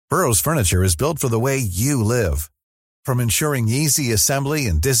Burrow's furniture is built for the way you live. From ensuring easy assembly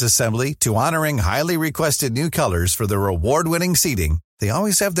and disassembly to honoring highly requested new colors for their award-winning seating, they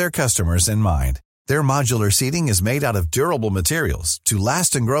always have their customers in mind. Their modular seating is made out of durable materials to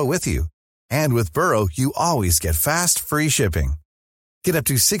last and grow with you. And with Burrow, you always get fast, free shipping. Get up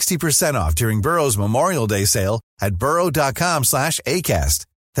to 60% off during Burrow's Memorial Day sale at burrow.com/ACAST.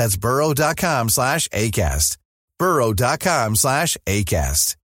 That's burrow.com/ACAST.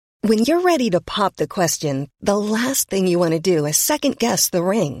 burrow.com/ACAST. When you're ready to pop the question, the last thing you want to do is second-guess the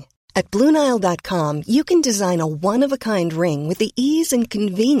ring. At BlueNile.com, you can design a one-of-a-kind ring with the ease and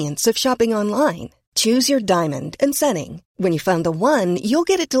convenience of shopping online. Choose your diamond and setting. When you find the one, you'll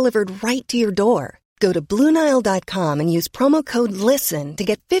get it delivered right to your door. Go to BlueNile.com and use promo code LISTEN to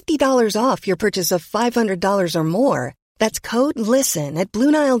get $50 off your purchase of $500 or more. That's code LISTEN at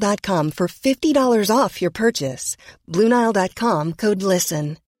BlueNile.com for $50 off your purchase. BlueNile.com, code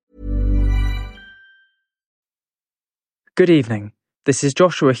LISTEN. Good evening. This is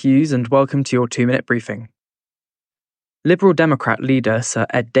Joshua Hughes and welcome to your 2-minute briefing. Liberal Democrat leader Sir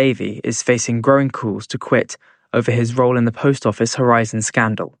Ed Davey is facing growing calls to quit over his role in the Post Office Horizon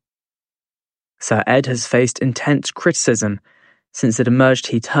scandal. Sir Ed has faced intense criticism since it emerged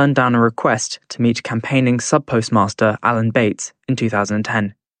he turned down a request to meet campaigning sub-postmaster Alan Bates in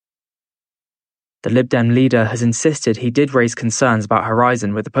 2010. The Lib Dem leader has insisted he did raise concerns about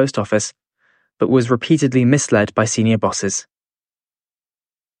Horizon with the Post Office, but was repeatedly misled by senior bosses.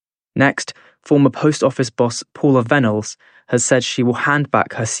 Next, former Post Office boss Paula Venables has said she will hand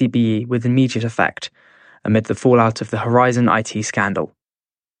back her CBE with immediate effect amid the fallout of the Horizon IT scandal.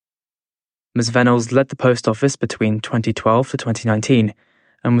 Ms. Venables led the Post Office between 2012 to 2019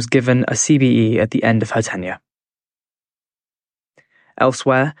 and was given a CBE at the end of her tenure.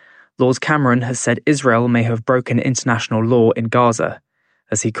 Elsewhere, Lord Cameron has said Israel may have broken international law in Gaza,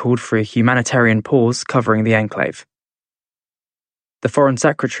 as he called for a humanitarian pause covering the enclave. The Foreign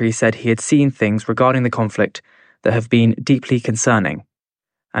Secretary said he had seen things regarding the conflict that have been deeply concerning,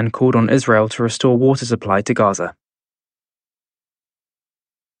 and called on Israel to restore water supply to Gaza.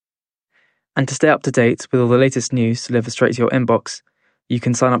 And to stay up to date with all the latest news delivered straight to your inbox, you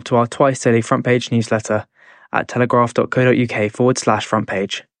can sign up to our twice-daily front page newsletter at telegraph.co.uk/front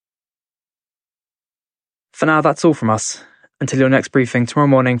page. For now, that's all from us. Until your next briefing tomorrow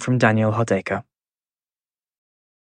morning from Daniel Hardacre.